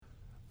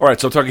All right,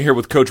 so I'm talking here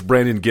with Coach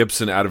Brandon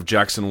Gibson out of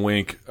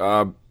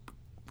JacksonWink.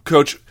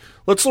 Coach,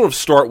 let's sort of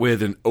start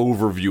with an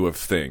overview of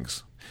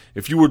things.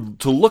 If you were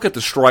to look at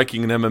the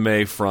striking in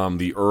MMA from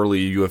the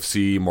early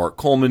UFC Mark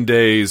Coleman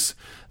days,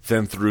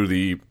 then through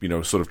the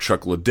sort of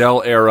Chuck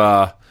Liddell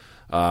era,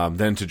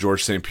 then to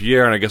George St.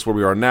 Pierre, and I guess where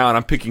we are now, and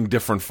I'm picking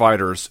different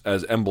fighters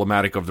as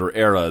emblematic of their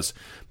eras.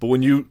 But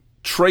when you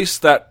trace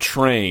that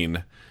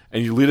train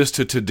and you lead us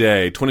to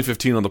today,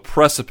 2015, on the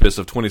precipice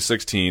of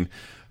 2016,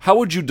 how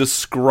would you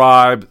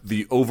describe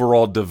the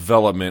overall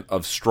development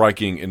of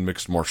striking in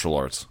mixed martial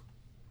arts?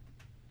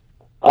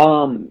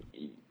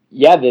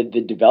 Yeah, the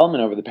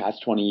development over the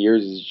past 20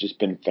 years has just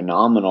been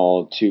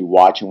phenomenal to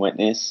watch and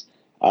witness.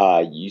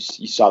 You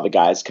saw the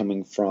guys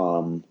coming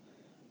from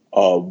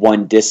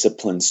one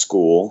discipline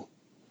school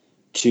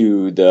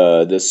to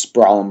the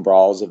sprawl and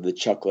brawls of the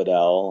Chuck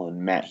Liddell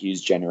and Matt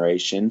Hughes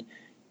generation,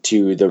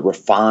 to the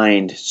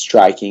refined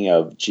striking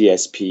of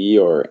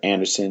GSP or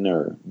Anderson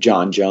or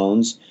John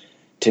Jones,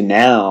 to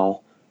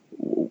now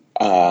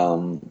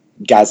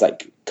guys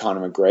like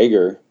Conor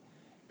McGregor,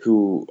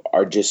 who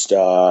are just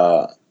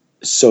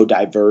so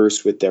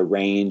diverse with their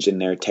range and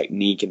their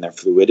technique and their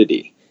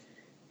fluidity.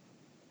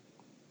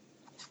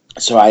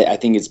 So I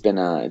think it's been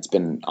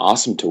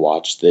awesome to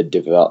watch the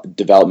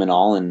development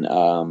all, and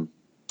I'm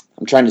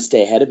trying to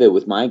stay ahead of it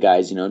with my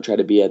guys. Try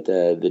to be at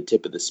the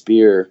tip of the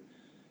spear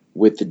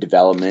with the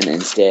development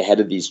and stay ahead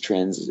of these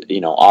trends.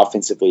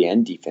 Offensively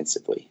and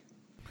defensively.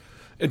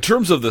 In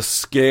terms of the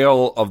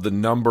scale of the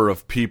number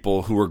of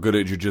people who are good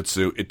at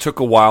jiu-jitsu, it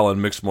took a while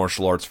in mixed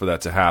martial arts for that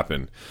to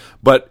happen.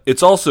 But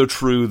it's also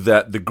true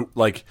that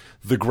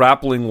the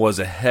grappling was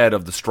ahead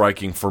of the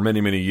striking for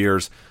many, many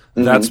years.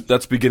 Mm-hmm.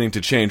 That's beginning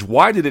to change.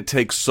 Why did it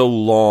take so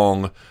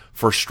long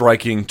for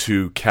striking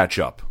to catch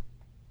up?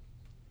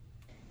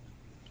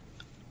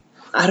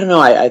 I don't know.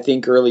 I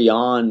think early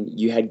on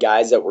you had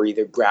guys that were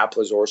either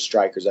grapplers or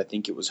strikers. I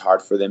think it was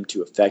hard for them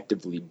to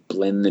effectively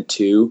blend the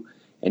two.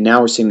 And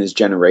now we're seeing this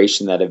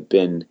generation that have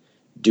been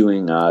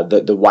doing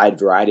the wide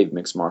variety of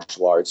mixed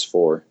martial arts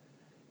for,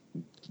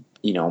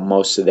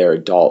 most of their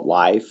adult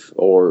life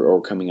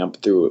or coming up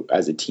through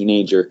as a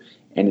teenager.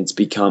 And it's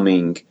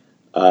becoming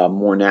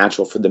more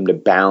natural for them to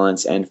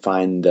balance and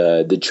find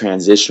the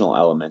transitional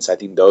elements. I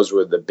think those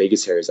were the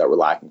biggest areas that were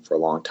lacking for a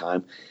long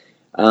time.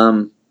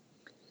 I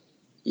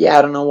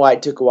don't know why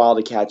it took a while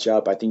to catch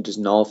up. I think just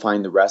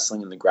nullifying the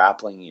wrestling and the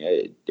grappling,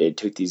 it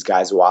took these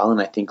guys a while. And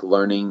I think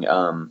learning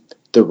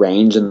the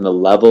range and the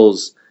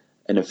levels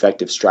an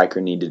effective striker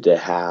needed to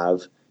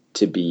have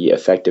to be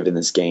effective in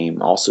this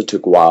game also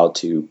took a while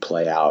to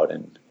play out.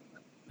 And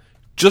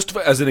just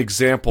as an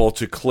example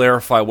to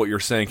clarify what you're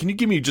saying, can you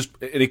give me and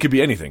it could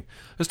be anything,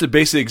 just a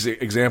basic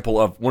example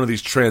of one of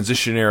these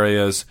transition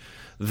areas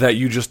that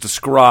you just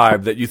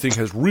described that you think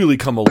has really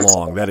come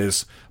along, that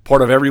is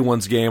part of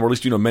everyone's game, or at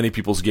least many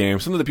people's game,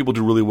 something that people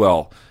do really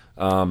well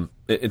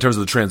in terms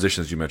of the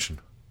transitions you mentioned?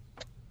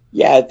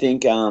 Yeah, I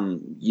think,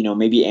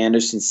 maybe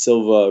Anderson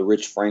Silva,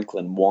 Rich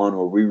Franklin, one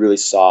where we really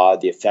saw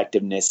the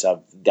effectiveness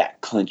of that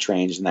clinch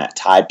range and that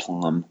tie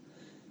plum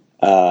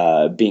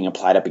being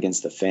applied up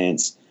against the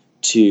fence,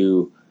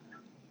 to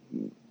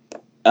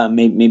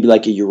maybe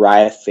like a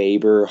Uriah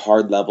Faber,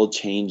 hard level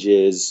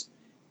changes,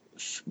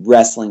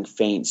 wrestling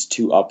feints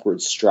to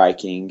upward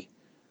striking,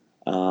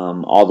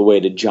 all the way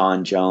to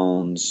John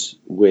Jones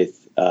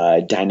with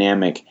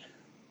dynamic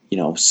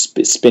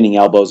spinning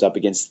elbows up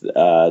against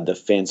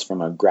the fence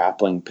from a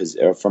grappling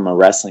or from a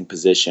wrestling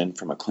position,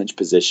 from a clinch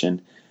position,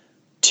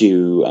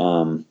 to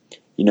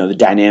the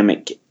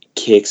dynamic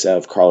kicks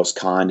of Carlos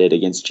Condit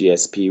against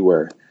GSP,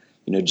 where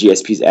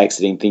GSP's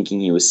exiting thinking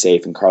he was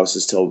safe, and Carlos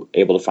is still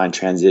able to find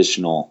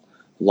transitional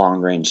long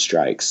range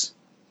strikes.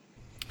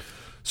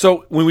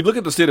 So when we look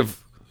at the state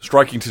of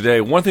striking today,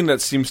 one thing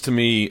that seems to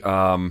me,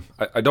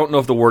 I don't know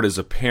if the word is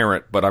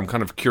apparent, but I'm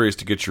kind of curious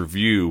to get your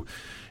view.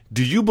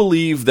 Do you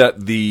believe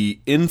that the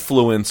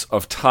influence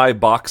of Thai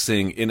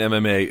boxing in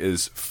MMA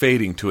is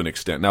fading to an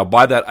extent? Now,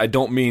 by that, I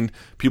don't mean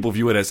people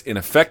view it as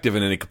ineffective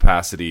in any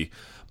capacity,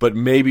 but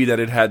maybe that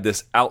it had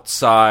this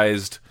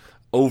outsized,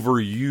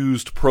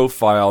 overused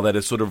profile that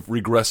is sort of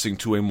regressing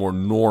to a more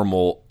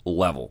normal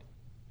level.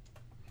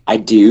 I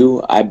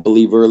do. I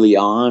believe early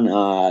on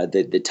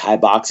the Thai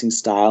boxing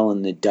style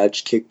and the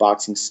Dutch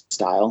kickboxing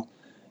style,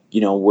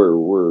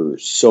 were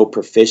so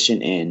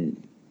proficient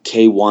in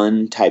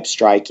K1 type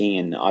striking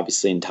and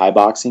obviously in Thai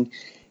boxing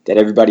that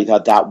everybody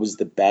thought that was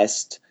the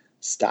best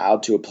style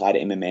to apply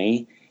to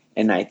MMA.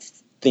 And I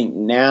think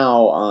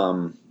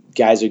now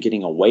guys are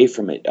getting away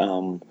from it.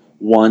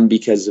 One,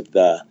 because of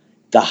the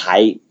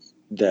height,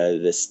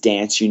 the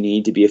stance you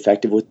need to be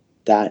effective with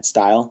that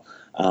style.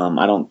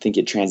 I don't think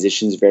it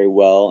transitions very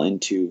well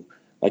into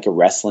like a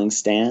wrestling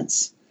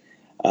stance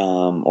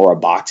or a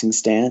boxing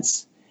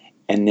stance.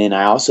 And then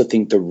I also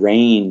think the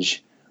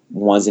range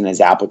wasn't as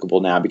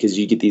applicable now, because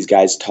you get these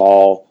guys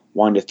tall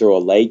wanting to throw a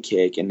leg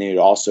kick, and they would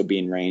also be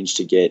in range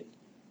to get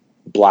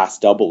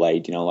blast double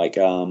legged, like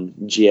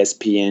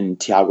GSP and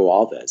Thiago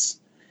Alves.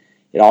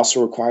 It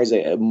also requires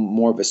a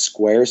more of a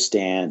square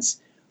stance,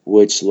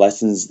 which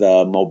lessens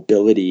the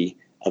mobility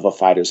of a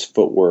fighter's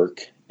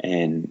footwork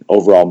and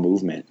overall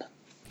movement.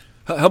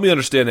 Help me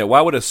understand that.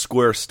 Why would a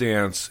square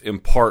stance in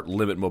part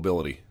limit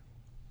mobility?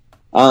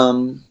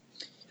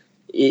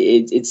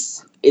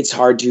 It's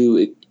hard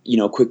to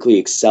quickly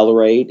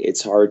accelerate.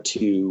 It's hard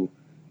to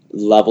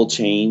level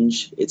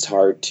change. It's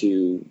hard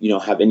to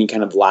have any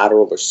kind of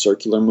lateral or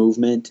circular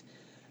movement.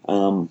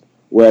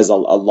 Whereas a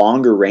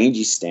longer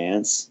rangey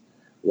stance,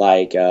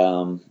 like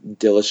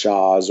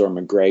Dillashaw's or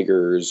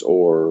McGregor's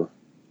or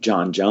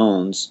John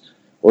Jones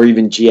or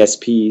even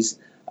GSP's,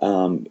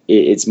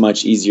 it's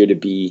much easier to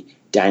be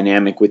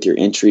dynamic with your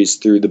entries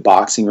through the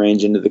boxing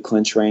range into the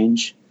clinch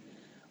range,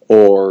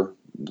 or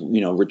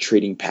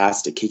retreating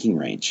past a kicking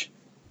range.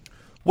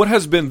 What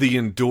has been the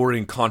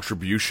enduring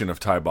contribution of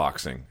Thai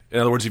boxing? In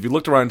other words, if you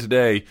looked around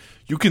today,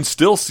 you can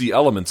still see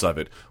elements of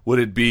it. Would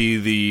it be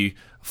the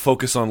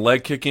focus on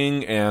leg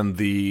kicking and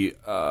the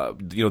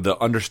the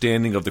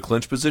understanding of the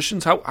clinch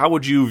positions? How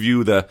would you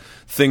view the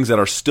things that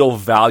are still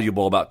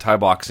valuable about Thai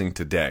boxing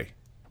today?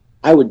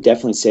 I would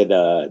definitely say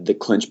the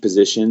clinch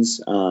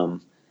positions,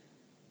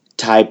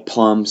 Thai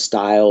plum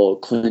style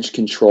clinch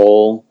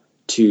control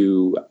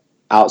to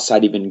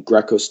outside even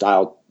Greco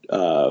style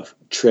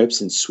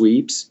trips and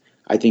sweeps.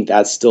 I think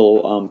that's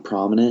still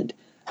prominent.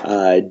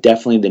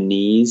 Definitely the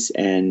knees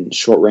and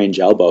short range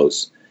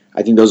elbows.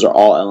 I think those are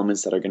all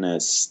elements that are going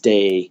to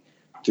stay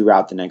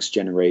throughout the next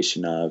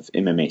generation of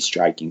MMA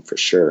striking for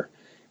sure.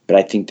 But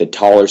I think the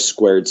taller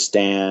squared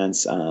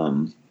stance,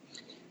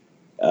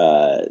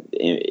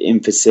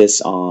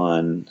 emphasis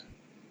on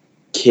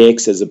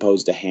kicks as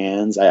opposed to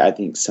hands, I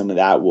think some of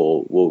that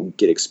will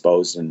get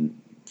exposed and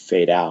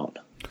fade out.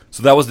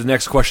 So that was the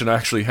next question I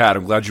actually had.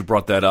 I'm glad you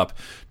brought that up.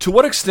 To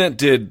what extent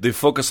did the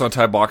focus on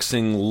Thai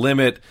boxing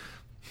limit,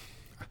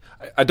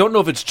 I don't know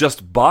if it's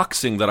just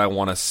boxing that I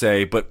want to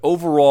say, but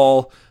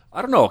overall,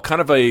 I don't know,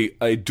 kind of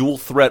a dual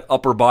threat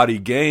upper body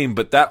game,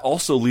 but that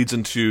also leads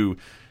into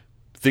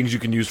things you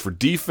can use for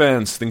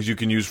defense, things you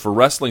can use for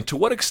wrestling. To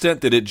what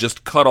extent did it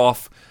just cut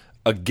off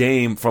a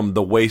game from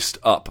the waist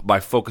up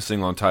by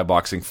focusing on Thai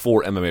boxing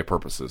for MMA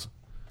purposes?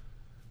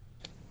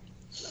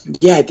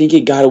 Yeah, I think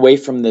it got away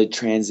from the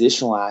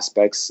transitional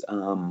aspects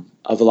of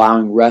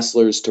allowing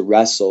wrestlers to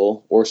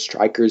wrestle or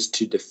strikers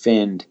to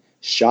defend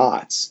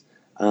shots.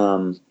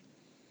 I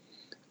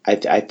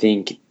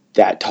think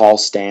that tall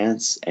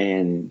stance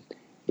and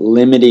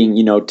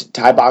limiting,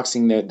 Thai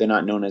boxing, they're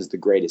not known as the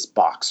greatest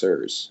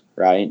boxers,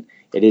 right?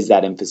 It is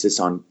that emphasis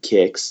on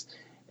kicks.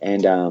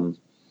 And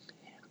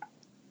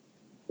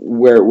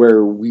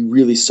where we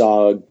really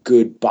saw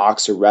good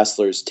boxer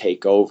wrestlers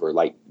take over,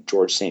 like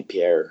George St.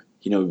 Pierre,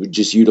 would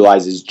just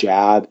utilize his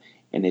jab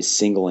and his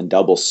single and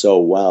double so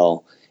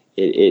well,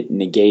 it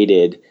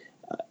negated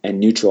and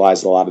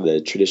neutralized a lot of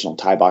the traditional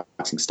Thai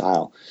boxing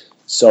style.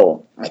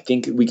 So I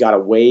think we got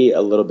away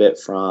a little bit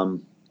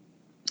from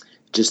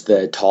just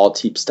the tall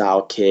teep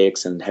style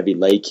kicks and heavy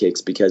leg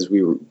kicks because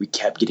we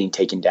kept getting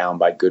taken down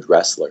by good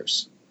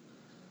wrestlers.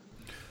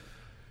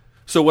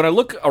 So when I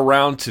look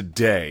around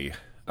today,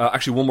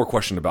 actually one more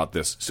question about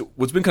this. So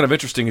what's been kind of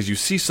interesting is you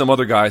see some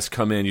other guys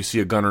come in, you see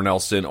a Gunnar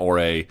Nelson or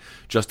a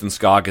Justin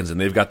Scoggins, and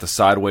they've got the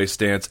sideways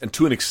stance, and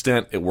to an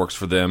extent it works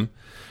for them.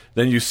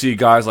 Then you see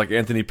guys like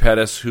Anthony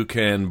Pettis who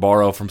can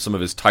borrow from some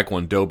of his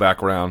Taekwondo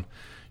background.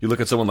 You look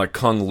at someone like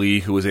Kung Lee,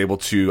 who was able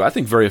to, I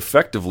think very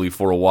effectively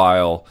for a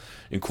while,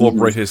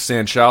 incorporate his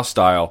San Chao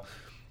style.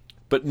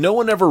 But no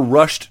one ever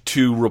rushed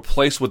to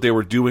replace what they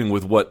were doing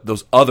with what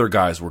those other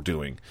guys were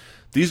doing.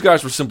 These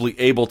guys were simply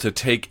able to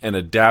take and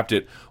adapt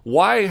it.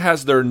 Why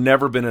has there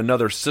never been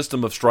another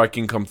system of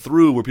striking come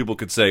through where people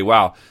could say,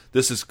 wow,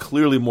 this is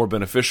clearly more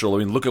beneficial? I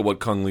mean, look at what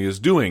Kung Lee is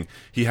doing.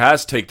 He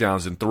has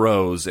takedowns and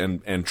throws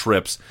and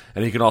trips,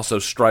 and he can also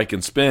strike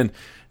and spin.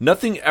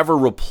 Nothing ever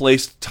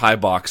replaced Thai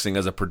boxing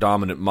as a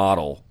predominant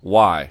model.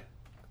 Why?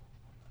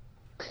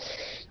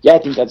 Yeah, I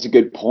think that's a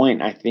good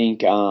point. I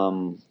think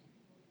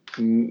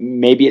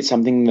maybe it's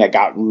something that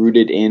got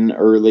rooted in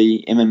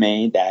early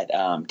MMA, that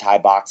Thai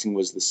boxing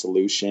was the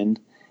solution.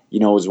 It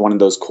was one of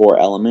those core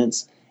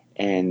elements,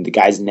 and the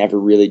guys never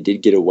really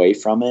did get away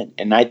from it.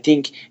 And I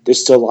think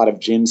there's still a lot of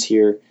gyms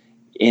here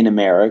in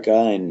America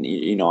and,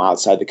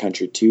 outside the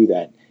country too,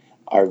 that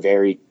are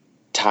very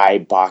Thai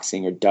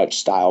boxing or Dutch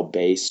style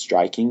based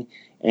striking.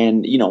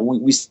 And,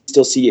 we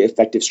still see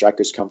effective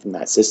strikers come from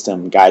that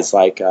system. Guys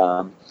like,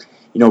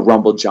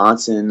 Rumble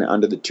Johnson,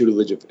 under the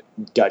tutelage of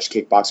Dutch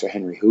kickboxer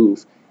Henry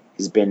Hoof,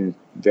 has been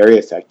very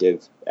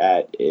effective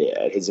at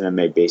his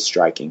MMA-based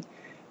striking.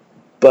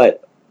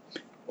 But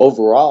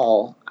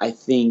overall, I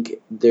think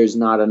there's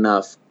not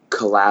enough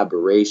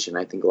collaboration.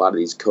 I think a lot of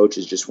these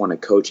coaches just want to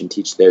coach and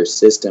teach their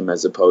system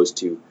as opposed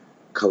to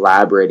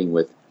collaborating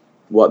with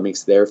what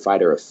makes their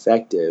fighter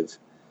effective.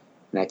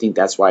 And I think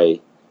that's why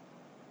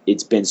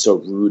it's been so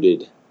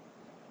rooted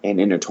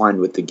and intertwined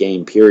with the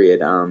game,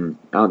 period. I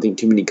don't think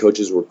too many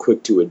coaches were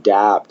quick to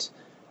adapt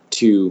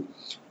to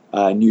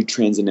new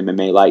trends in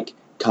MMA like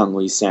Kung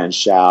Lee San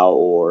Shao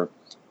or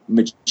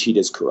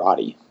Machida's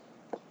karate.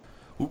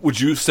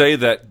 Would you say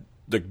that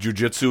the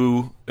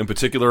jiu-jitsu in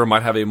particular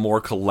might have a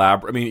more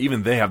I mean,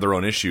 even they have their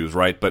own issues,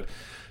 right? But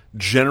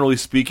generally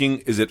speaking,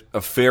 is it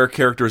a fair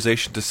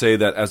characterization to say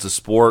that as a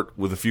sport,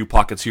 with a few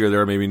pockets here or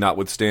there, maybe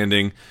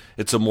notwithstanding,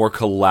 it's a more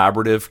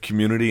collaborative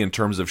community in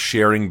terms of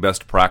sharing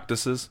best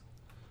practices?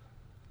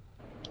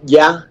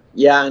 Yeah,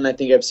 and I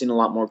think I've seen a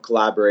lot more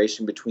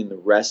collaboration between the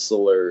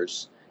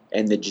wrestlers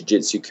and the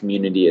jiu-jitsu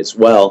community as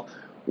well,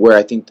 where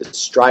I think the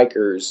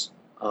strikers,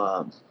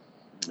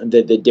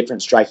 the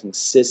different striking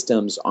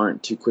systems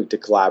aren't too quick to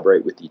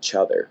collaborate with each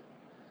other.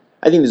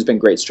 I think there's been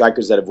great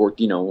strikers that have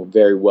worked,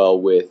 very well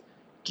with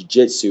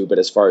jiu-jitsu, but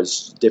as far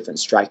as different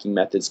striking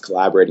methods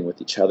collaborating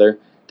with each other,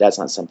 that's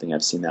not something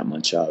I've seen that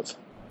much of.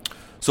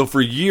 So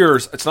for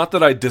years, it's not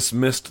that I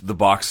dismissed the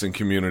boxing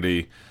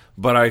community,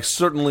 but I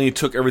certainly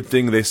took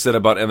everything they said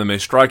about MMA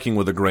striking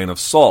with a grain of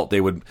salt.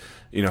 They would,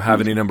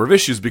 have any number of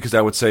issues because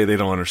I would say they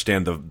don't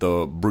understand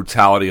the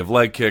brutality of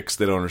leg kicks.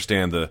 They don't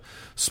understand the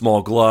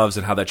small gloves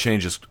and how that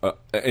changes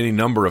any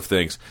number of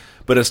things.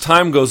 But as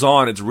time goes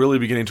on, it's really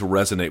beginning to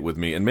resonate with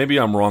me. And maybe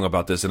I'm wrong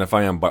about this, and if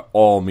I am, by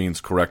all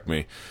means, correct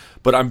me.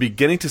 But I'm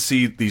beginning to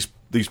see these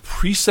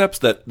precepts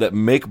that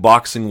make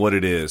boxing what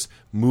it is,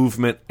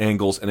 movement,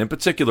 angles, and in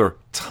particular,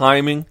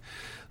 timing,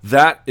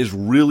 that is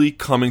really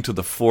coming to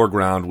the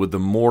foreground with the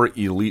more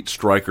elite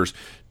strikers.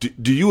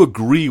 Do you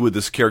agree with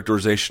this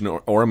characterization,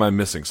 or am I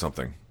missing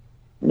something?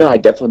 No, I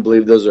definitely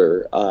believe those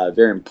are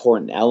very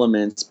important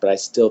elements, but I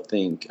still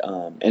think,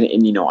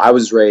 and I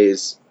was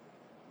raised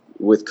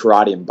with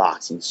karate and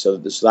boxing, so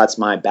that's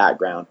my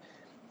background.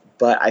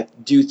 But I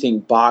do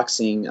think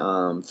boxing,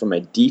 from a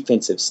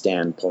defensive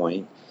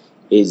standpoint,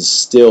 is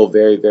still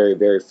very, very,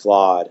 very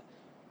flawed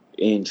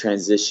in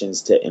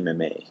transitions to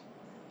MMA.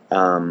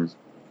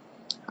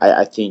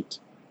 I think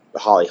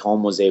Holly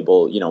Holm was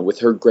able, with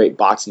her great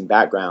boxing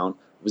background,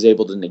 was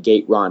able to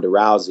negate Ronda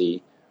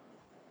Rousey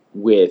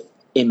with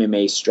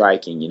MMA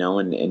striking,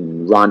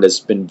 and Ronda's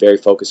been very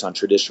focused on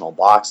traditional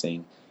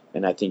boxing,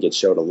 and I think it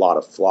showed a lot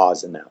of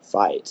flaws in that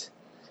fight.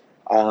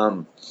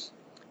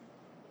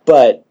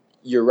 But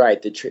you're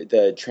right,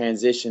 the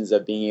transitions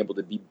of being able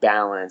to be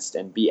balanced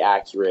and be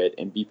accurate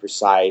and be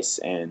precise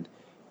and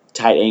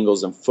tight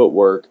angles and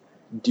footwork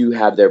do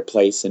have their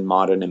place in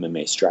modern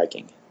MMA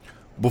striking.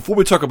 Before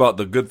we talk about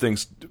the good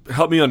things,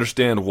 help me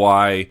understand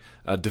why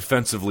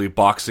defensively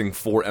boxing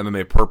for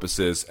MMA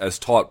purposes, as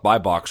taught by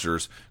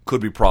boxers,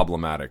 could be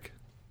problematic.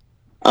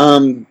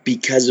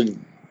 Because of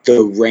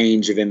the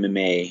range of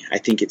MMA, I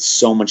think it's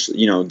so much,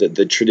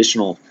 the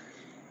traditional,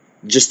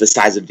 just the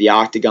size of the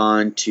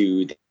octagon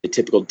to the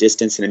typical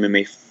distance an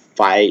MMA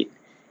fight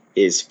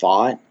is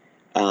fought.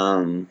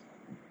 A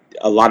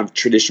lot of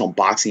traditional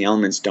boxing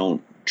elements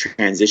don't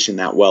transition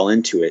that well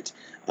into it.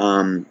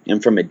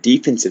 And from a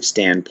defensive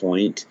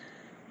standpoint,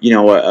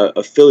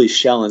 a Philly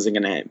shell isn't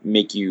going to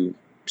make you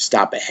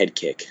stop a head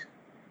kick.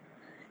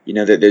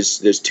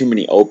 There's too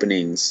many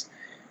openings.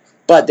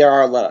 But there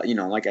are a lot,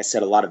 like I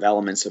said, a lot of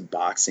elements of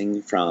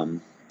boxing,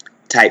 from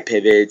tight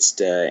pivots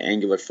to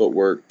angular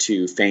footwork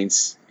to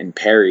feints and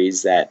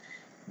parries, that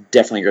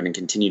definitely are going to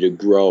continue to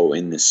grow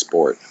in this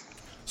sport.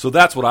 So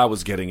that's what I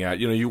was getting at.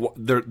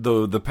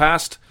 The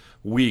past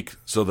week,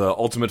 so the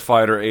Ultimate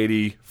Fighter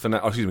 80,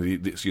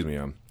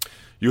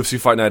 UFC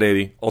Fight Night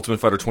 80, Ultimate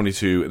Fighter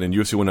 22, and then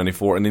UFC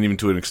 194, and then even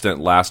to an extent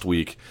last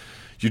week,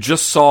 you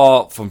just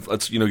saw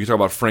you talk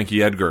about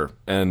Frankie Edgar,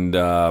 and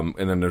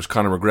then there's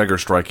Conor McGregor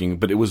striking,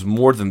 but it was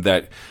more than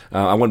that.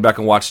 I went back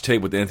and watched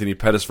tape with Anthony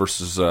Pettis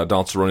versus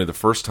Donald Cerrone the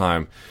first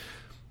time.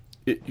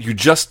 You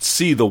just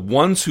see the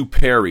ones who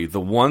parry, the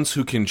ones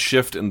who can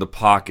shift in the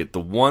pocket, the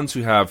ones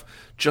who have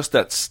just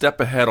that step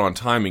ahead on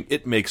timing.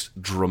 It makes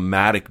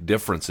dramatic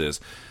differences.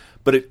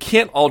 But it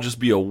can't all just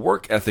be a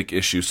work ethic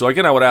issue. So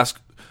again, I would ask,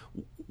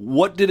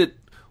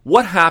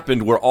 what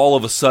happened where all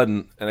of a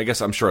sudden, and I guess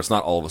I'm sure it's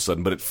not all of a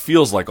sudden, but it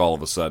feels like all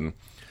of a sudden,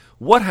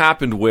 what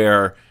happened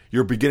where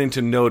you're beginning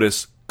to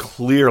notice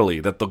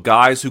clearly that the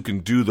guys who can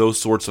do those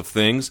sorts of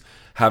things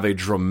have a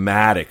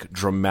dramatic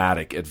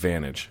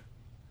advantage?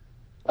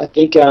 I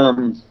think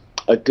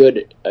a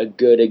good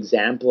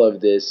example of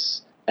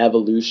this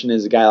evolution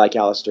is a guy like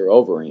Alistair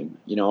Overeem.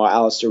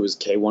 Alistair was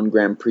K1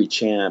 Grand Prix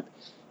champ.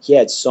 He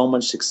had so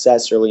much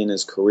success early in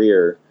his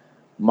career,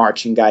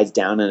 marching guys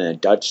down in a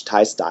Dutch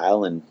Thai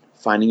style and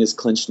finding his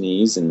clinch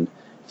knees and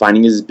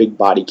finding his big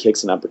body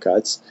kicks and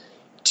uppercuts,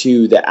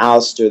 to the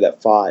Alistair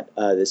that fought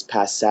this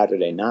past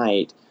Saturday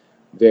night.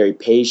 Very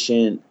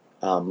patient,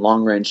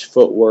 long-range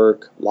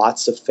footwork,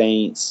 lots of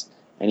feints,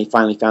 and he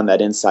finally found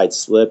that inside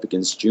slip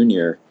against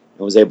Junior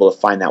and was able to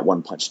find that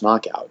one-punch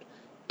knockout.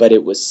 But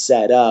it was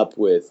set up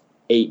with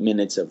 8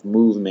 minutes of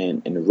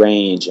movement and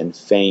range and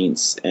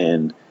feints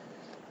and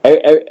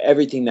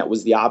everything that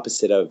was the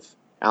opposite of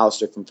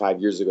Alistair from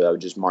 5 years ago, that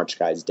would just march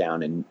guys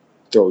down and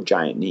throw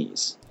giant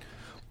knees.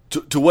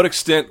 To what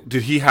extent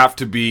did he have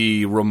to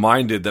be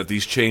reminded that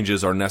these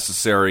changes are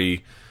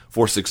necessary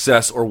for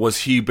success, or was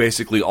he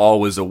basically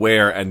always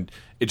aware and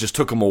it just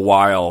took him a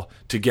while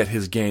to get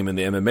his game in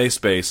the MMA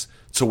space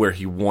to where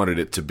he wanted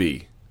it to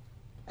be?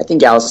 I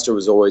think Alistair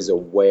was always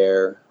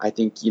aware. I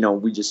think,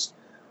 we just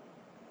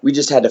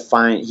had to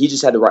find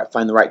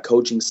the right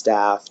coaching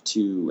staff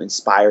to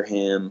inspire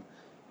him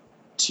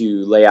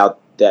to lay out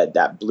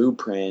that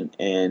blueprint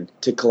and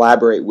to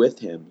collaborate with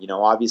him.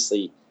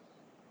 Obviously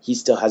he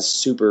still has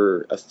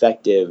super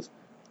effective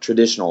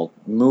traditional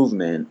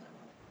movement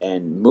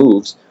and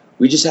moves.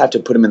 We just have to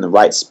put him in the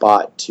right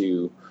spot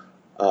to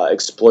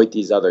exploit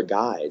these other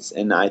guys.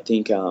 And I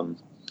think,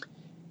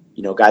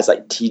 guys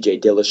like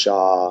TJ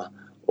Dillashaw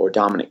or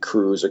Dominic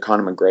Cruz or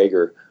Conor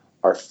McGregor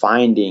are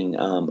finding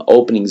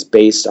openings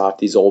based off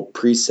these old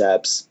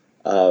precepts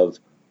of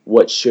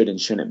what should and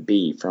shouldn't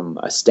be, from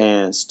a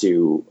stance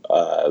to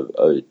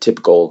a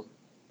typical,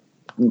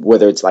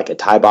 whether it's like a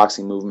Thai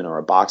boxing movement or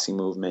a boxing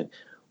movement.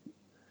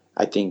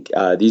 I think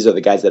these are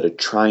the guys that are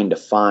trying to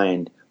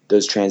find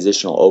those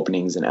transitional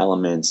openings and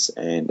elements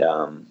and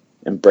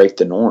break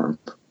the norm.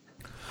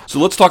 So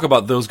let's talk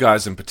about those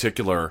guys in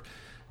particular.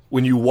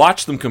 When you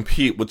watch them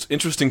compete, what's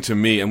interesting to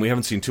me, and we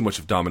haven't seen too much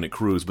of Dominic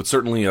Cruz, but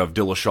certainly of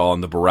Dillashaw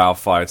in the Barao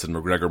fights and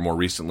McGregor more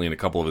recently in a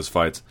couple of his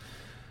fights.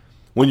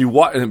 When you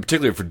watch, and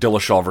particularly for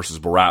Dillashaw versus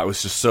Barao,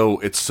 it's just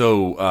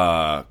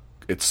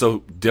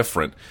so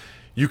different.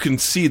 You can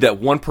see that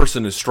one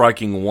person is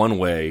striking one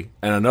way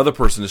and another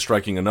person is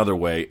striking another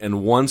way,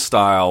 and one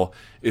style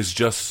is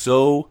just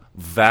so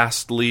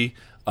vastly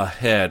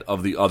ahead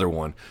of the other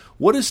one.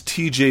 What is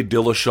TJ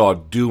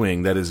Dillashaw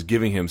doing that is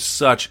giving him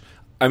such...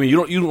 I mean, you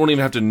don't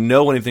even have to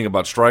know anything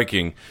about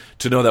striking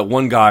to know that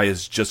one guy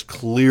is just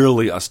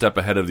clearly a step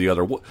ahead of the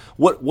other.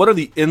 What are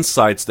the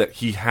insights that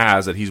he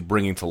has that he's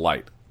bringing to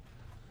light?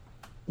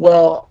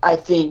 Well, I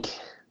think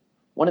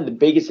one of the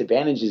biggest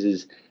advantages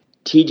is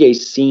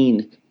TJ's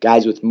seen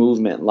guys with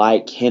movement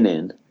like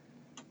Hinnon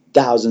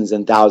thousands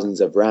and thousands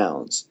of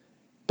rounds,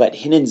 but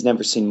Hinnon's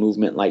never seen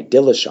movement like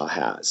Dillashaw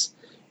has.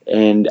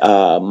 And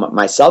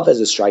myself as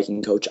a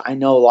striking coach, I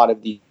know a lot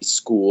of these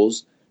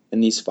schools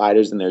and these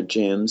fighters in their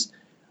gyms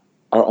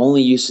are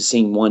only used to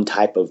seeing one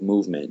type of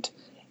movement.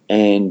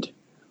 And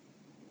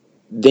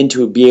then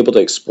to be able to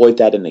exploit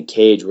that in the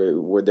cage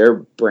where their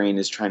brain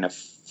is trying to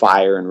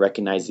fire and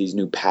recognize these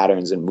new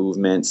patterns and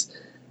movements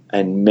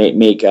and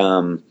make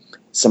some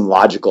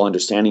logical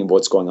understanding of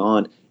what's going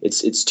on,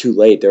 it's too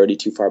late. They're already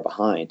too far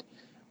behind.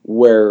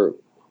 Where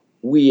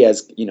we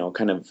as,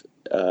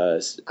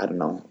 I don't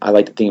know, I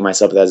like to think of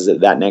myself as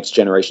that next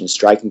generation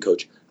striking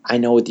coach. I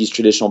know what these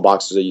traditional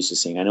boxers are used to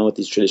seeing. I know what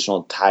these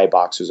traditional Thai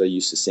boxers are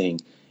used to seeing.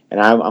 And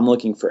I'm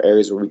looking for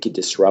areas where we could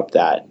disrupt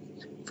that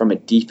from a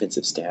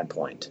defensive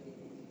standpoint.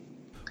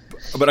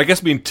 But I guess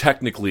being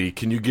technically,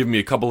 can you give me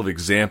a couple of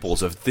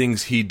examples of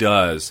things he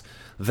does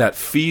that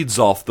feeds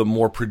off the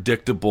more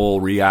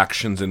predictable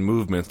reactions and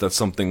movements that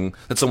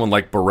someone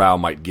like Barao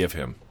might give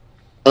him?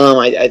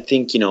 I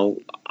think,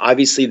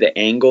 obviously the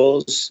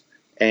angles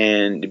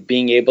and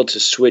being able to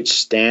switch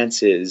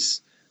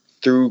stances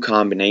through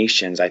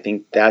combinations, I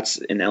think that's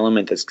an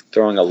element that's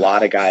throwing a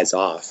lot of guys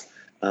off.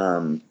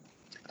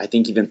 I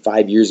think even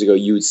 5 years ago,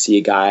 you would see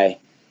a guy,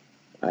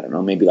 I don't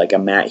know, maybe like a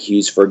Matt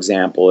Hughes, for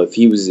example. If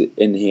he was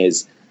in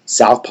his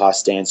southpaw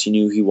stance, you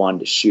knew he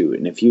wanted to shoot.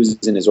 And if he was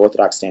in his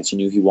orthodox stance, you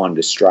knew he wanted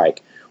to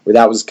strike. Where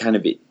that was kind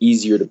of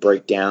easier to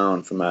break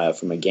down from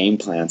a game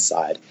plan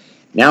side.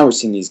 Now we're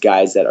seeing these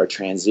guys that are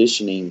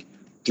transitioning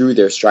through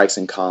their strikes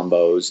and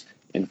combos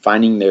and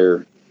finding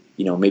their,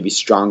 maybe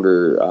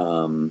stronger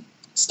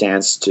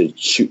stance to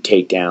shoot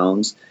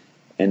takedowns,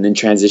 and then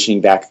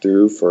transitioning back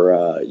through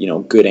for,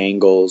 good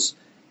angles,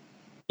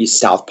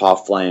 southpaw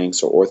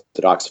flanks or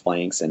orthodox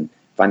flanks, and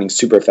finding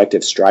super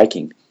effective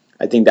striking.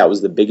 I think that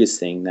was the biggest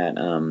thing that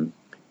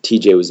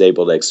TJ was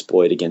able to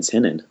exploit against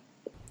Hinnon.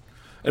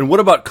 And what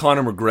about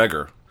Conor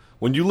McGregor?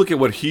 When you look at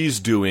what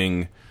he's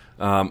doing,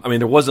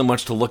 there wasn't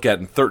much to look at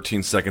in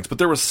 13 seconds, but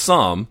there was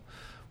some.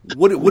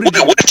 What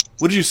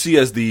did you see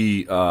as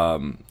the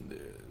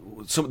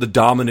some of the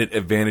dominant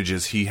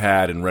advantages he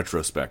had in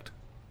retrospect?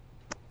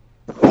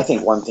 I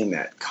think one thing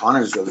that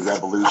Conor's really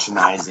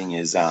revolutionizing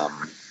is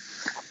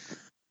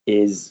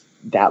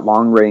that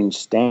long range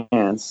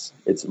stance.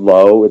 It's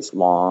low, it's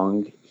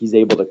long. He's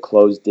able to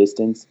close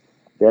distance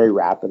very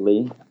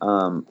rapidly.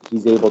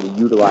 He's able to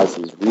utilize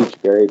his reach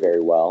very,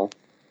 very well.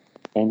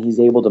 And he's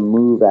able to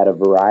move at a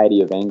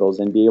variety of angles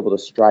and be able to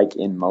strike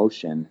in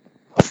motion.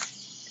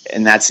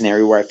 And that's an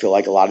area where I feel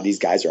like a lot of these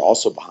guys are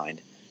also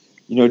behind.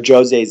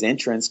 Jose's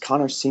entrance,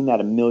 Conor's seen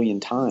that a million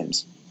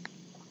times.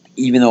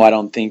 Even though I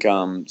don't think,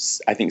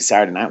 I think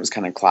Saturday night was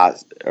kind of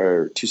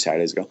 2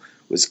 Saturdays ago,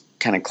 was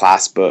kind of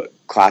class book,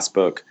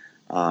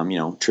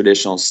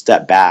 traditional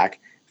step back,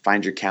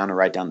 find your counter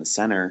right down the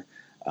center.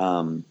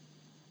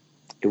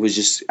 It was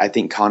just, I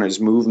think Conor's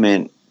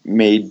movement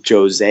made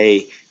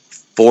Jose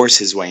force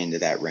his way into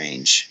that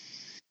range.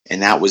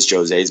 And that was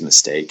Jose's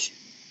mistake.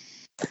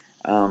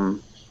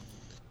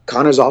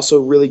 Conor's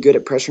also really good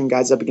at pressuring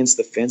guys up against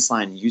the fence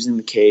line, using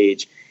the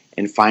cage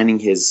and finding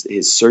his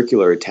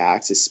circular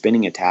attacks, his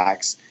spinning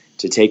attacks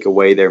to take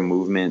away their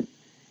movement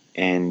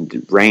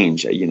and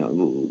range,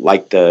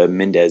 like the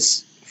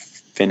Mendez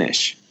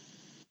finish.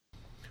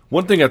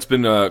 One thing that's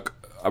been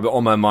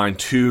on my mind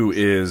too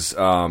is,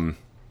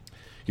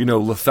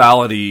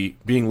 lethality,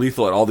 being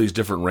lethal at all these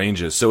different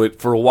ranges. So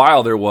for a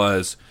while there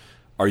was,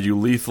 are you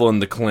lethal in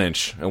the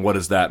clinch, and what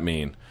does that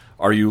mean?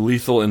 Are you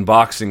lethal in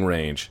boxing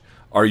range?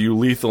 Are you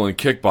lethal in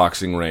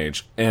kickboxing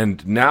range?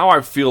 And now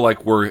I feel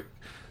like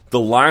the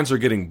lines are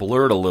getting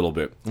blurred a little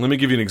bit. Let me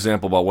give you an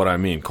example about what I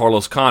mean.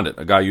 Carlos Condit,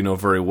 a guy you know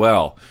very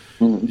well.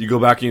 You go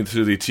back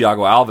into the Thiago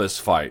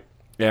Alves fight,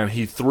 and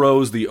he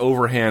throws the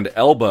overhand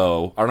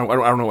elbow. I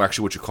don't know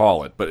actually what you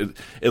call it, but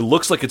it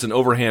looks like it's an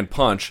overhand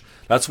punch.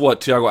 That's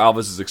what Thiago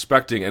Alves is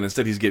expecting, and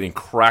instead he's getting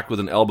cracked with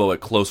an elbow at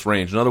close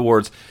range. In other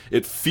words,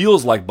 it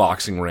feels like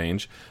boxing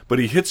range, but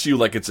he hits you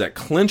like it's at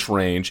clinch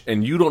range,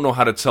 and you don't know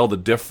how to tell the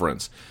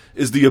difference.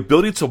 Is the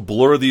ability to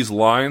blur these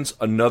lines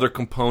another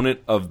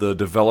component of the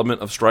development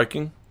of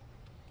striking?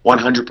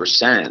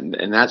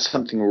 100%, and that's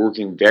something we're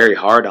working very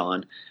hard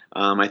on.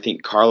 I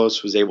think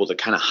Carlos was able to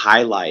kind of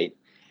highlight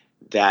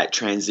that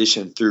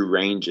transition through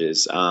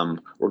ranges,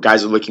 where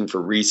guys are looking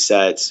for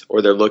resets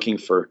or they're looking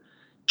for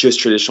just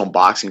traditional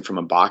boxing from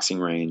a boxing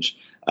range.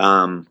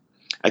 I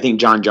think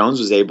John Jones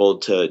was able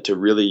to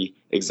really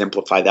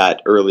exemplify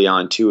that early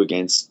on too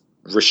against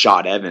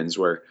Rashad Evans,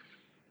 where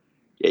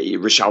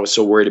Rashad was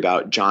so worried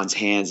about John's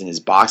hands and his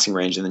boxing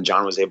range, and then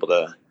John was able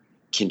to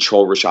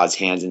control Rashad's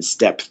hands and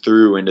step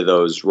through into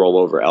those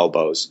rollover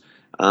elbows.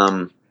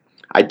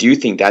 I do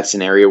think that's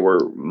an area where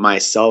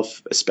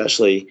myself,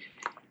 especially,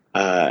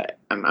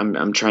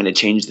 I'm trying to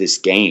change this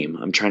game.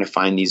 I'm trying to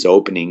find these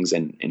openings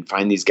and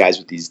find these guys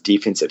with these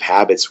defensive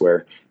habits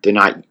where they're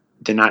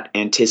not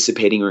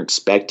anticipating or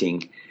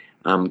expecting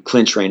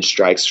clinch range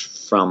strikes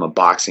from a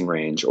boxing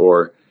range,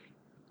 or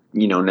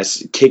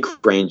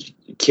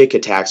kick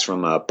attacks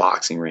from a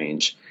boxing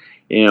range.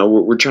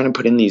 We're trying to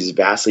put in these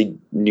vastly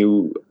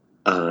new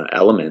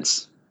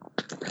elements.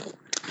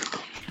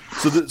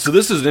 So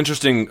this is an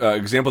interesting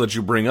example that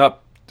you bring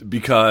up,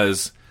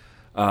 because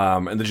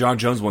and the John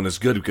Jones one is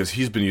good because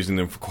he's been using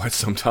them for quite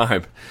some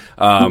time.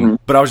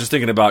 But I was just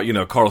thinking about,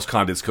 Carlos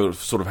Condit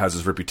sort of has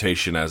his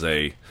reputation as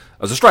a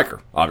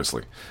striker,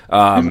 obviously.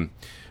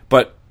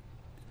 But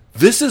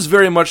this is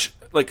very much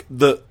like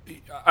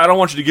I don't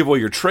want you to give away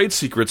your trade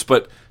secrets,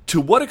 but to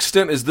what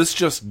extent is this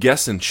just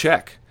guess and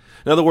check?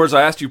 In other words,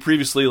 I asked you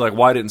previously, like,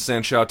 why didn't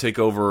Sanshao take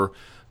over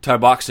Thai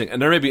boxing?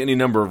 And there may be any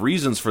number of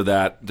reasons for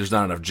that. There's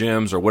not enough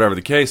gyms or whatever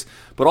the case.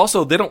 But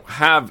also, they don't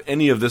have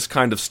any of this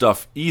kind of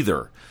stuff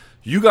either.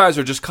 You guys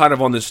are just kind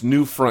of on this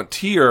new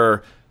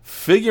frontier,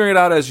 figuring it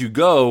out as you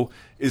go.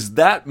 Is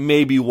that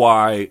maybe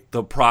why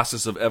the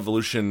process of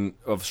evolution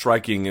of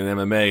striking in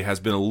MMA has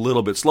been a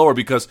little bit slower?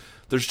 Because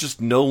there's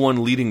just no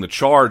one leading the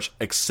charge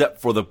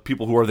except for the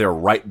people who are there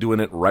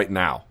doing it right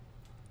now.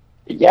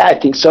 Yeah, I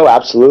think so.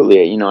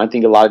 Absolutely. I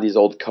think a lot of these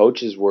old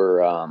coaches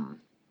were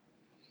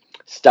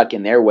stuck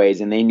in their ways,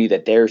 and they knew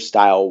that their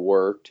style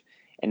worked.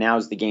 And now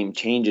as the game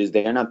changes,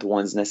 they're not the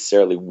ones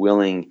necessarily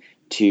willing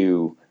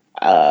to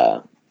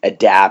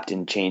adapt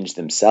and change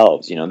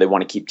themselves. They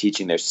want to keep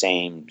teaching their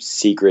same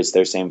secrets,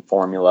 their same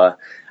formula.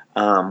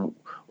 Or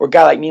a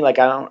guy like me,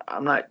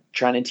 I'm not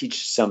trying to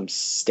teach some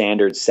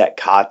standard set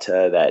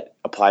kata that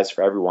applies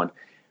for everyone.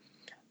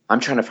 I'm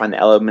trying to find the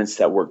elements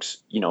that works,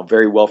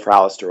 very well for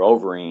Alistair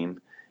Overeem,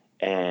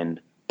 and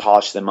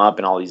polish them up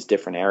in all these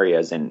different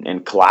areas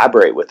and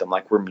collaborate with them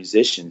like we're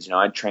musicians.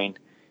 I train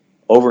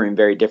Overeem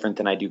very different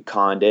than I do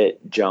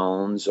Condit,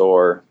 Jones,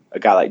 or a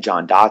guy like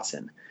John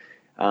Dotson.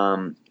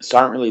 So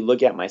I don't really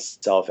look at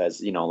myself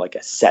as, like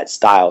a set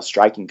style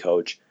striking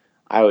coach.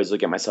 I always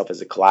look at myself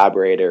as a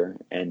collaborator,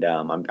 and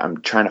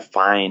I'm trying to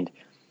find,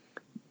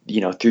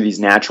 through these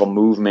natural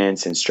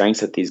movements and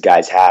strengths that these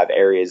guys have,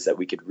 areas that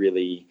we could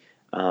really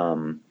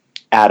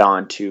add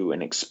on to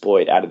and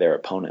exploit out of their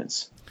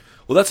opponents.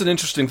 Well, that's an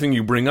interesting thing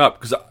you bring up,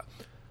 because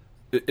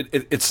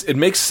it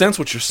makes sense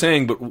what you're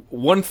saying. But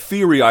one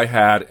theory I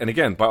had, and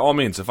again, by all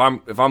means, if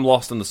I'm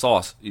lost in the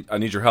sauce, I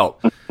need your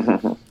help.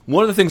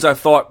 One of the things I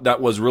thought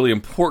that was really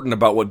important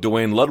about what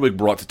Dwayne Ludwig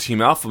brought to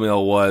Team Alpha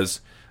Male was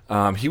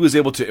he was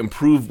able to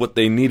improve what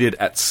they needed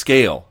at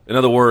scale. In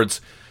other words,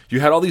 you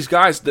had all these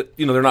guys that,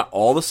 they're not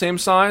all the same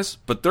size,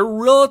 but they're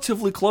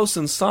relatively close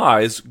in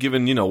size,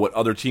 given, what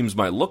other teams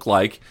might look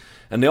like.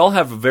 And they all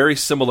have very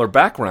similar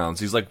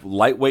backgrounds. He's like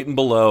lightweight and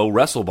below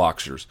wrestle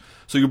boxers.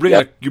 So you bring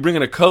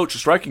in a coach, a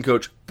striking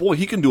coach, boy,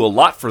 he can do a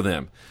lot for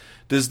them.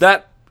 Does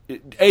that,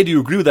 A, do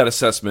you agree with that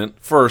assessment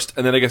first?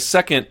 And then I guess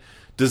second,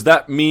 does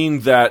that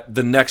mean that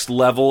the next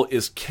level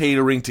is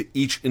catering to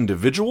each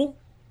individual?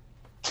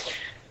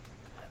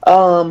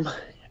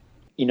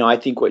 I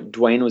think what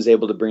Dwayne was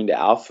able to bring to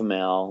Alpha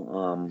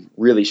Male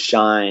really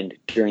shined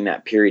during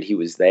that period he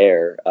was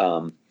there.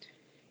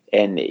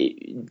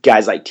 And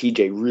guys like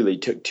TJ really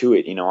took to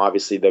it.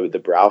 Obviously the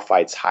brow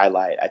fights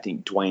highlight, I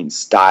think, Dwayne's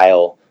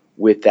style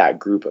with that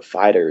group of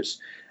fighters.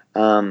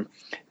 But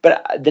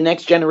the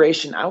next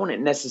generation, I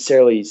wouldn't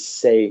necessarily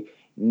say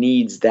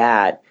needs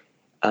that,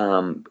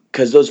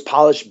 because those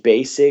polished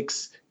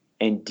basics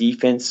and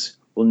defense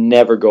will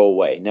never go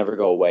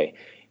away.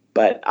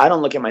 But I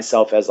don't look at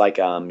myself as like,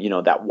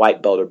 that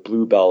white belt or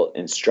blue belt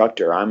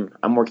instructor.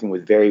 I'm working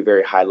with very,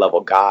 very high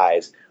level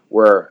guys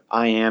where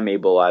I am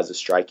able as a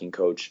striking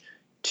coach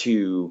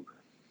to,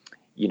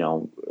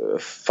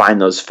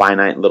 find those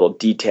finite little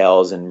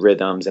details and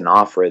rhythms and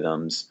off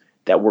rhythms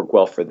that work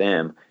well for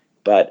them,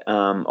 But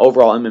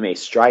overall, MMA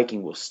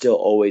striking will still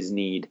always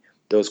need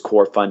those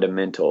core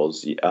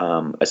fundamentals,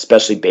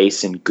 especially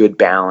based in good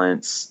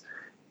balance,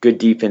 good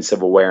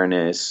defensive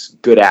awareness,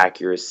 good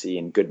accuracy,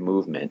 and good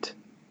movement.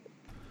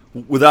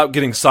 Without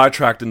getting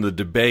sidetracked in the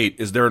debate,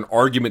 is there an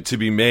argument to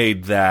be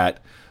made that,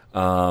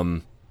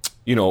 not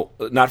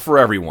for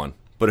everyone,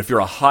 but if you're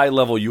a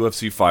high-level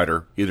UFC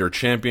fighter, either a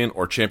champion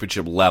or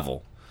championship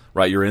level,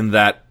 right, you're in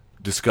that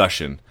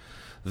discussion,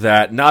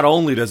 that not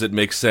only does it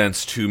make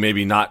sense to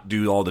maybe not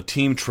do all the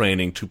team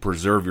training to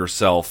preserve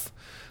yourself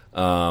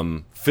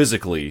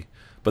physically,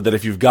 but that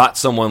if you've got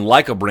someone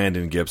like a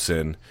Brandon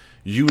Gibson,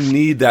 you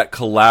need that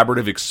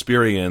collaborative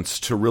experience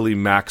to really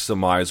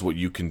maximize what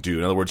you can do.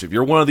 In other words, if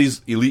you're one of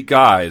these elite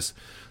guys,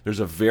 there's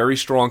a very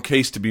strong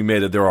case to be made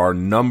that there are a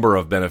number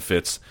of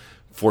benefits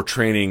for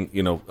training,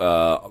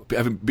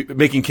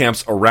 making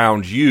camps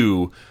around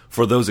you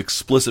for those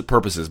explicit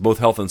purposes, both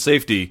health and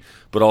safety,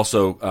 but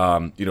also,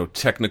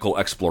 technical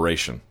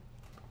exploration.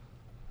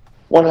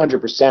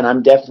 100%.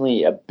 I'm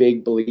definitely a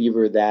big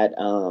believer that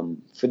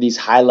for these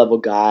high-level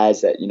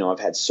guys that, have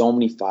had so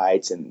many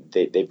fights and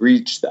they've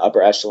reached the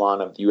upper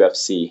echelon of the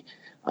UFC,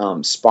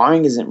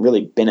 sparring isn't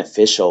really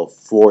beneficial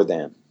for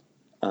them.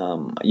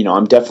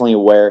 I'm definitely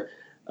aware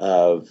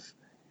of,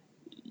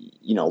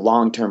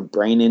 long-term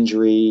brain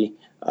injury,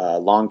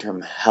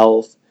 long-term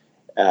health,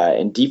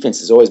 and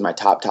defense is always my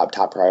top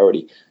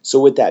priority.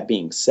 So with that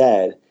being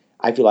said,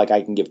 I feel like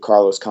I can give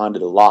Carlos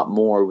Condit a lot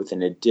more with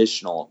an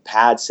additional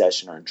pad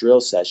session or drill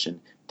session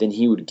than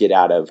he would get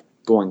out of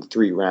going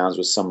 3 rounds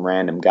with some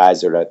random guys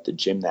that are at the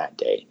gym that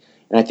day.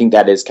 And I think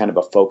that is kind of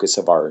a focus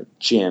of our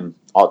gym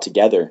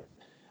altogether.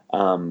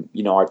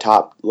 Our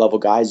top level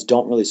guys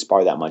don't really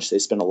spar that much. They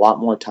spend a lot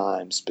more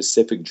time,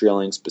 specific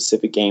drilling,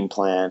 specific game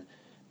plan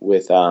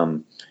with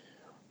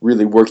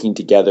really working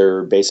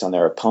together based on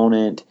their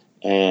opponent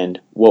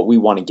and what we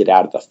want to get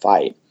out of the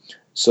fight.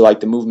 So like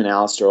the movement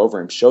Alistair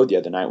Overeem showed the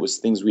other night was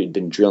things we had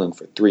been drilling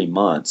for 3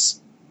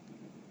 months.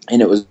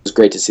 And it was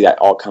great to see that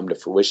all come to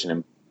fruition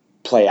and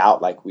play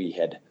out like we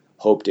had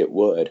hoped it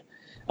would.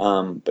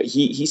 But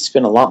he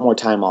spent a lot more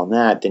time on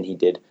that than he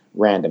did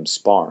random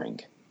sparring.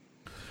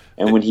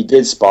 And when he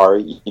did spar,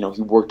 he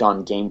worked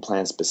on game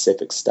plan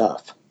specific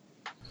stuff.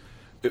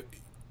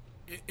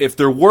 If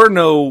there were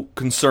no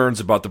concerns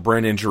about the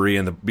brain injury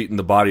and the beating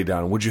the body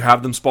down, would you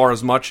have them spar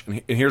as much?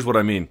 And here's what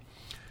I mean.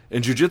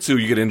 In jiu-jitsu,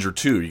 you get injured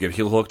too. You get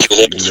heel hooked.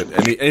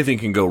 Anything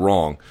can go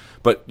wrong,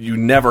 but you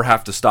never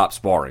have to stop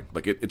sparring.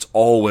 Like it's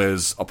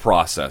always a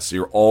process.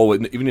 You're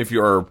always, even if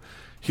you're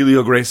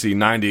Helio Gracie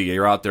 90,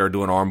 you're out there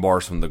doing arm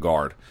bars from the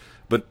guard.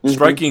 But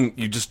striking,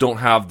 you just don't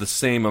have the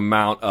same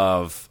amount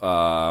of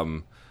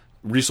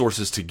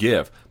resources to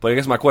give. But I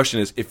guess my question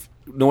is, if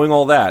knowing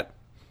all that,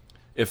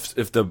 if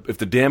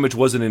the damage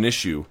wasn't an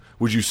issue,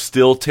 would you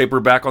still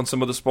taper back on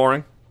some of the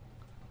sparring?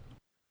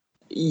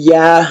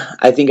 Yeah,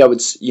 I think I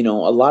would. A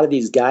lot of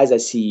these guys I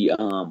see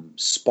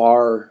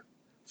spar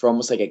for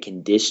almost like a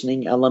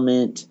conditioning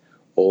element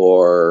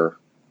or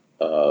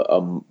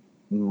a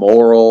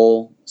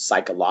moral,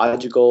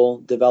 psychological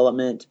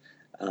development.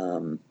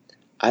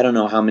 I don't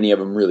know how many of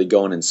them really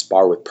go in and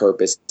spar with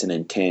purpose and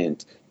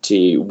intent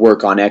to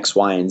work on X,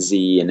 Y, and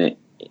Z and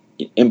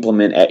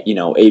implement,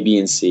 A, B,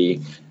 and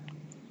C.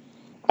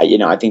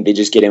 I think they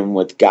just get in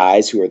with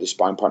guys who are the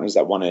sparring partners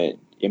that want to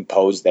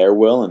impose their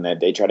will and that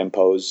they try to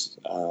impose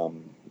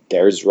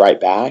theirs right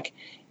back,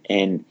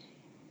 and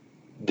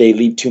they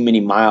leave too many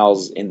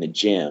miles in the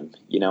gym.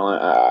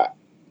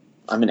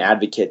 I'm an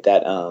advocate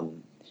that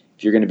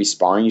if you're going to be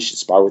sparring, you should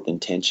spar with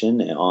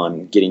intention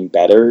on getting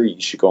better.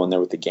 You should go in there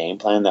with a game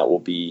plan that will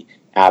be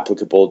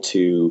applicable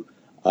to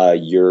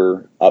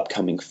your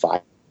upcoming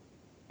fight,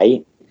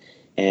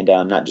 and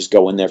not just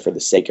go in there for the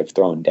sake of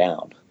throwing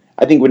down.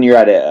 I think when you're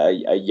at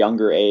a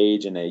younger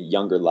age and a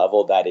younger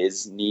level, that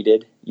is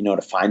needed,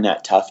 to find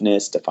that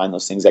toughness, to find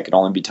those things that can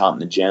only be taught in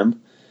the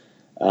gym.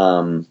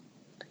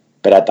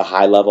 But at the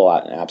high level,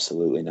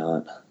 absolutely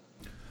not.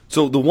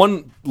 So the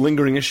one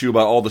lingering issue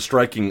about all the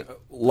striking, a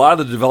lot of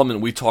the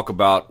development we talk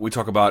about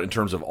in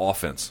terms of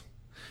offense.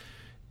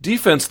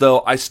 Defense,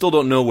 though, I still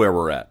don't know where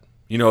we're at.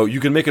 You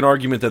can make an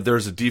argument that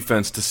there's a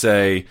defense to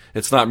say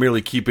it's not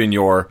merely keeping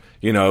your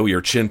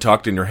chin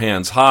tucked and your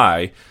hands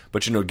high,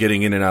 but,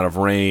 getting in and out of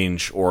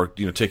range or,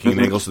 taking an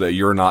angle so that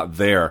you're not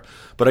there.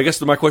 But I guess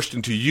my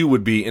question to you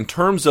would be, in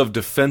terms of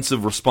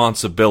defensive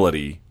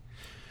responsibility,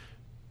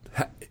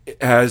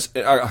 let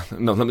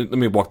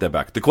me walk that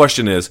back. The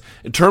question is,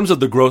 in terms of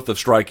the growth of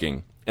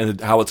striking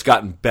and how it's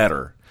gotten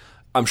better,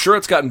 I'm sure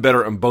it's gotten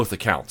better on both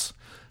accounts.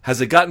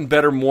 Has it gotten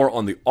better more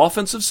on the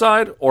offensive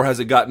side, or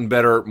has it gotten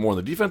better more on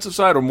the defensive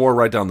side, or more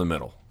right down the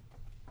middle?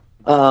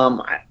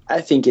 I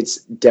think it's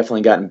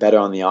definitely gotten better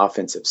on the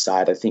offensive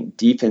side. I think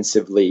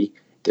defensively,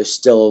 there's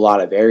still a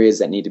lot of areas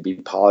that need to be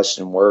polished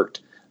and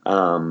worked.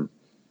 And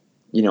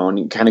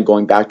kind of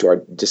going back to our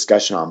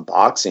discussion on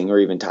boxing or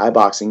even Thai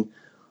boxing,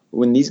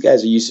 when these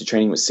guys are used to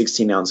training with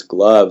 16-ounce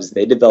gloves,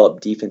 they develop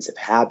defensive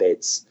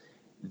habits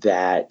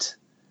that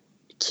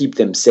keep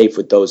them safe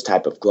with those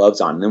type of gloves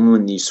on. And then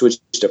when you switch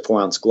to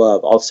 4-ounce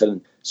glove, all of a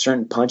sudden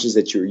certain punches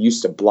that you're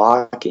used to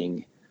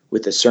blocking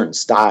with a certain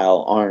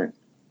style aren't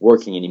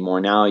working anymore.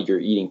 Now you're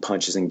eating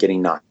punches and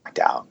getting knocked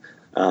out.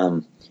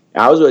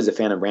 I was always a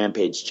fan of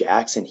Rampage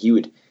Jackson. He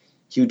would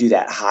do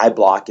that high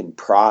block in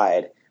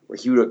Pride where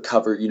he would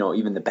cover,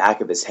 even the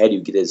back of his head. He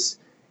would get his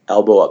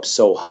elbow up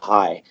so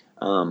high.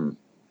 I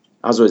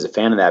was always a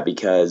fan of that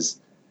because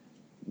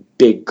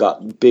big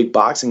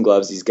boxing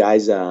gloves, these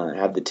guys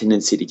have the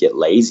tendency to get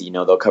lazy.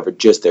 They'll cover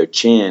just their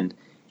chin,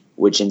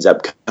 which ends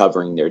up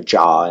covering their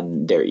jaw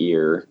and their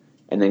ear.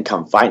 And then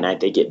come fight night,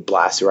 they get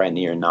blasted right in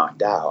the ear and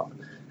knocked out.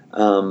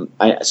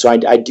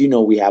 I do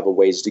know we have a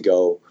ways to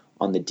go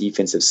on the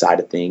defensive side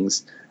of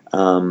things.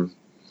 And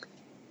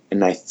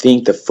I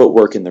think the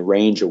footwork and the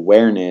range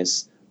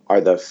awareness are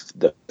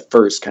the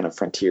first kind of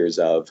frontiers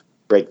of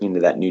breaking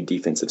into that new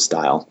defensive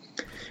style.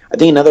 I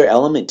think another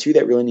element, too,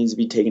 that really needs to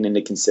be taken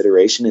into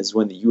consideration is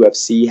when the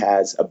UFC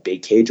has a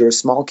big cage or a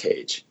small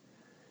cage.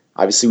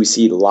 Obviously, we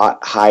see a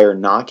lot higher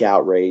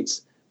knockout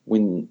rates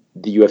when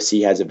the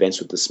UFC has events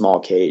with the small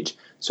cage.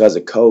 So as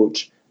a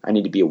coach, I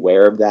need to be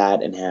aware of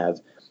that and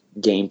have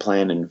game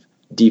plan and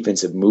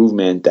defensive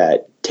movement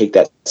that take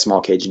that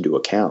small cage into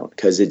account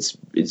because it's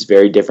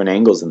very different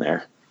angles in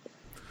there.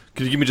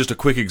 Could you give me just a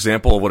quick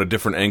example of what a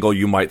different angle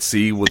you might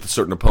see with a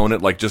certain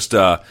opponent? Like just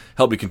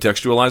help me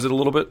contextualize it a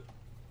little bit.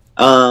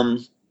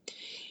 In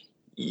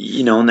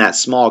that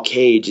small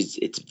cage,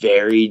 it's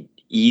very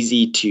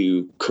easy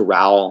to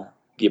corral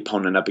the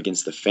opponent up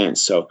against the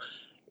fence. So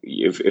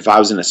if I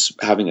was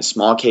having a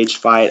small cage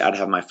fight, I'd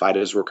have my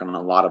fighters working on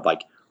a lot of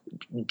like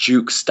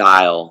juke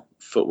style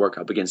footwork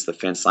up against the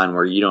fence line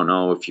where you don't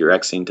know if you're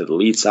exiting to the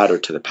lead side or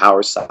to the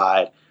power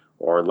side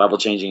or level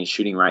changing and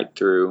shooting right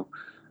through.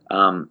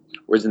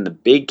 Whereas in the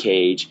big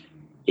cage,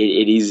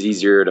 it is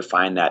easier to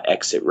find that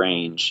exit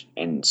range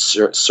and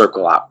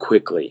circle out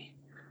quickly.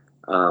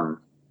 The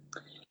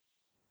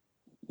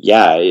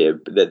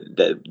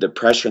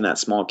pressure in that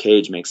small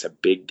cage makes a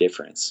big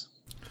difference.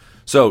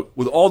 So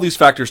with all these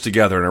factors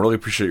together, and I really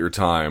appreciate your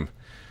time,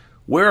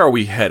 where are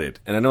we headed?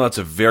 And I know that's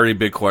a very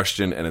big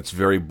question and it's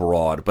very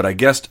broad, but I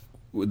guess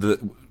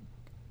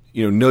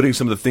noting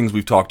some of the things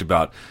we've talked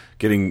about,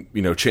 getting,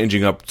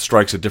 changing up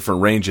strikes at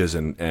different ranges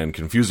and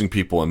confusing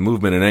people and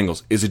movement and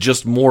angles, is it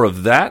just more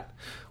of that?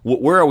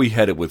 Where are we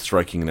headed with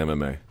striking in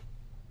MMA?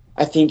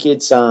 I think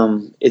it's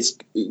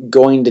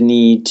going to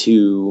need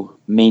to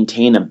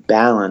maintain a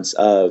balance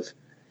of,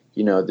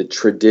 the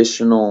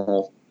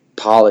traditional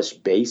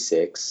polished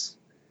basics,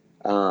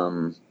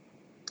 and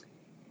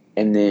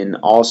then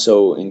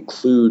also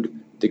include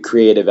the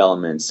creative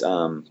elements,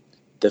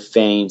 the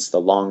feints,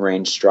 the long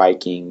range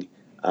striking,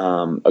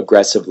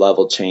 aggressive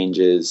level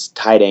changes,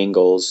 tight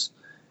angles,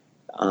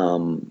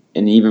 and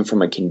even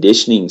from a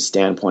conditioning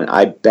standpoint,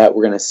 I bet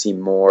we're going to see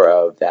more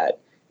of that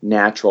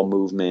natural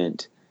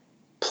movement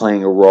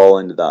playing a role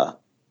into the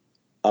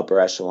upper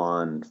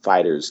echelon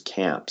fighters'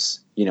 camps.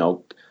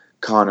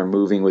 Conor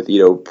moving with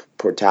Ido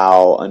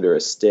Portal under a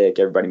stick,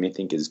 everybody may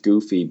think is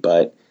goofy,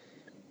 but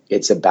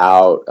it's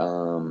about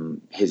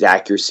his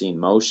accuracy in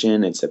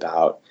motion. It's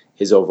about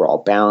his overall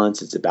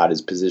balance. It's about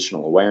his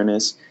positional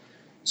awareness.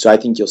 So I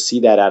think you'll see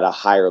that at a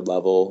higher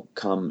level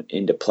come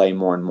into play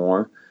more and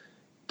more.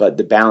 But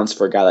the balance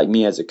for a guy like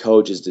me as a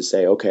coach is to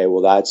say, okay,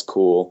 well, that's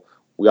cool.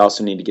 We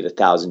also need to get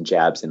 1,000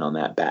 jabs in on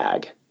that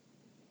bag.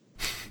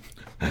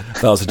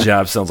 1,000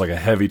 jabs sounds like a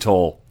heavy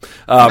toll.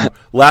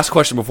 Last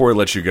question before we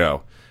let you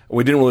go.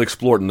 We didn't really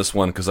explore it in this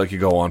one because I could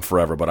go on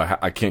forever, but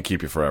I can't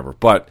keep you forever.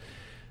 But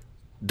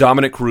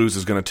Dominick Cruz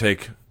is going to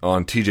take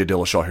on TJ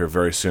Dillashaw here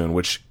very soon,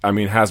 which,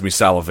 has me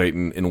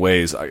salivating in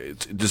ways.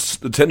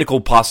 Just the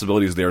technical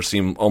possibilities there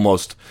seem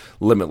almost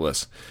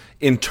limitless.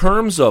 In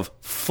terms of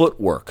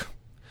footwork,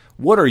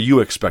 what are you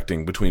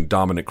expecting between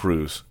Dominick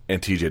Cruz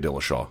and TJ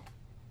Dillashaw?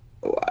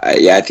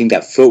 I think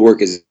that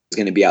footwork is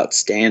going to be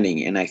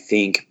outstanding, and I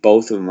think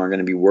both of them are going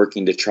to be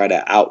working to try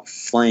to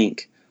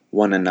outflank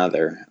one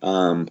another.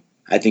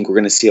 I think we're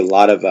going to see a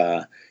lot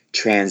of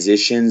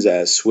transitions,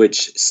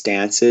 switch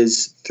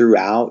stances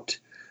throughout.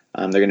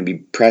 They're going to be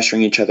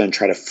pressuring each other and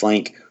try to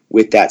flank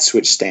with that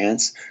switch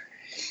stance.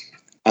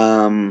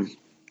 I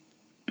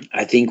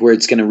think where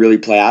it's going to really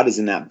play out is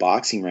in that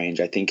boxing range.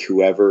 I think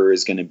whoever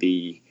is going to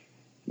be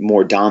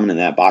more dominant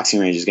in that boxing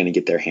range is going to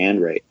get their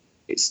hand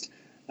raised.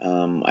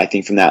 I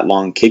think from that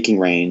long kicking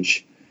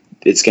range,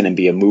 it's going to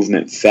be a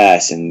movement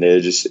fest, and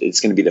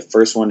it's going to be the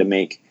first one to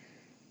make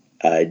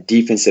a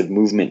defensive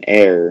movement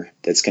error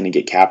that's going to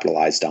get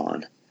capitalized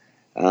on.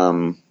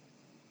 I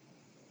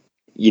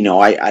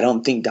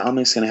don't think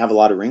Dominick's going to have a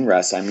lot of ring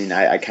rust.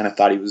 I kind of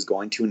thought he was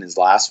going to in his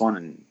last one,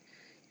 and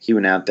he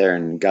went out there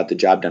and got the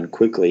job done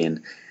quickly.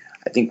 And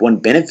I think one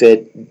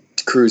benefit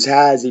Cruz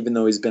has, even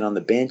though he's been on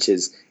the bench,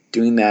 is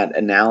doing that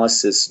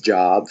analysis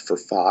job for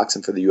Fox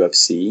and for the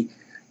UFC.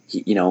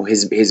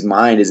 His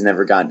mind has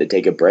never gotten to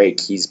take a break.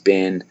 He's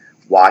been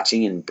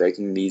watching and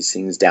breaking these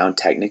things down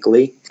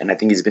technically, and I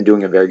think he's been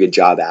doing a very good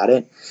job at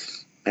it.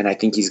 And I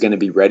think he's going to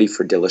be ready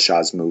for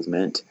Dillashaw's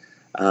movement.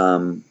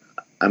 I'm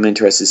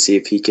interested to see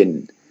if he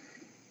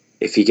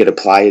could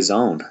apply his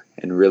own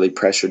and really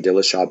pressure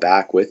Dillashaw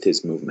back with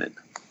his movement.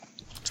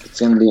 It's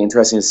going to be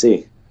interesting to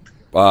see.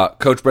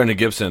 Coach Brandon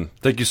Gibson,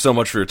 thank you so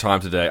much for your time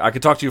today. I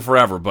could talk to you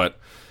forever, but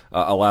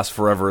alas,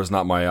 forever is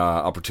not my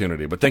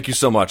opportunity. But thank you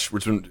so much.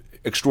 It's been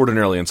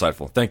extraordinarily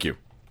insightful. Thank you.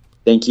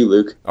 Thank you,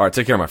 Luke. All right,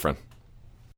 take care, my friend.